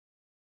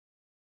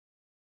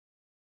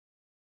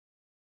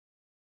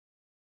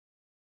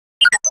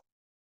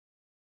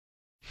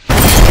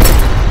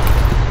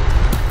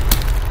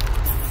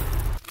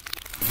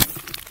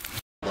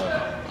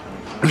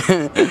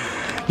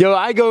Yo,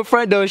 I go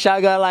front though,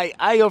 Shotgun. Like,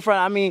 I go front.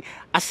 I mean,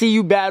 I see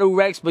you battle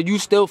Rex, but you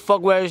still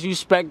fuck with us, you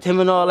respect him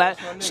and all that.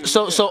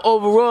 So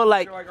overall,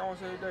 like,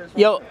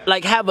 yo,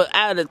 like have a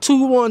out of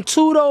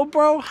 2-on-2 though,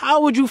 bro.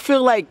 How would you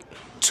feel like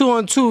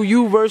 2-on-2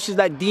 you versus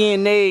like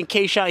DNA and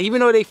K-Shot? Even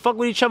though they fuck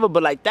with each other,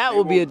 but like that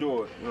would be a.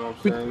 Do it, you know what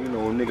I'm saying? You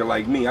know, a nigga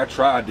like me, I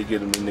tried to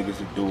get them the niggas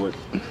to do it.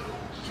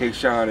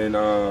 K-Shot and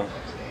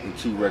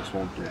T-Rex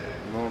won't do it.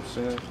 You know what I'm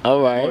saying?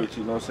 Alright.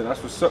 You know what I'm saying?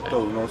 That's what's up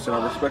though, you know what I'm saying?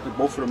 I respected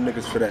both of them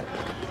niggas for that. You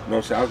know what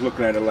I'm saying? I was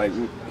looking at it like,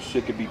 this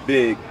shit could be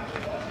big.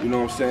 You know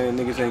what I'm saying?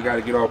 Niggas ain't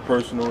gotta get all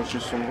personal, it's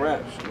just some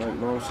raps. Like, you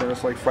know what I'm saying?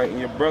 It's like fighting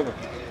your brother.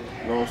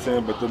 You know what I'm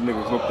saying? But them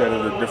niggas looked at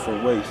it a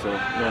different way, so, you know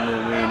what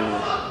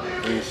I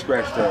mean? We ain't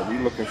scratched that. We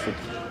looking for,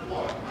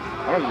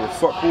 I don't give a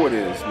fuck who it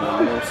is, man.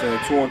 You know what I'm saying?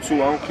 2-on-2, I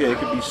don't care. It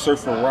could be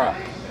Surf and Rock.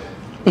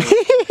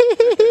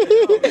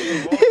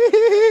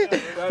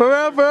 For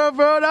real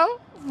though?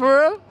 For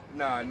real?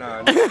 Nah.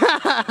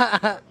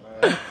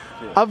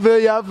 I feel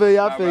you. I see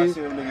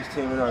them niggas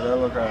teaming up, that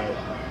look alright.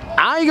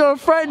 I ain't gonna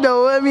front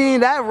though. I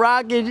mean, that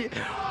rockin'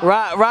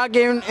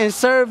 and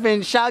Surf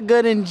and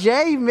Shotgun and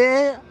Jay,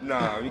 man.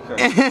 Nah, we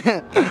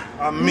can't.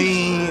 I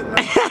mean,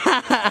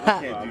 I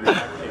can't do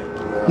that.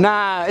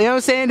 Nah, you know what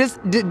I'm saying? This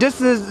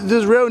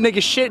is real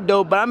nigga shit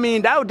though. But I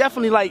mean, that would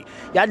definitely like,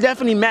 y'all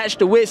definitely match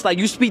the wits. Like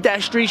you speak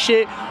that street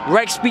shit,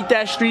 Rex speak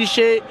that street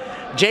shit,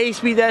 Jay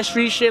speak that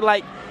street shit.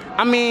 Like,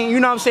 I mean, you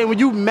know what I'm saying? When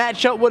you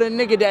match up with a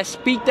nigga that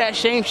speak that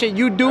same shit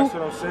you do,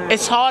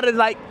 it's harder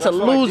like to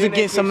lose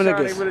against some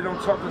niggas. They really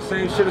don't talk the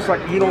same shit. It's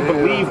like you don't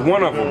believe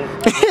one of them.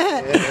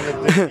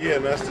 yeah,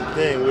 and that's the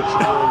thing. What you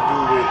gonna do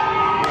with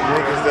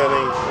niggas that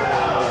ain't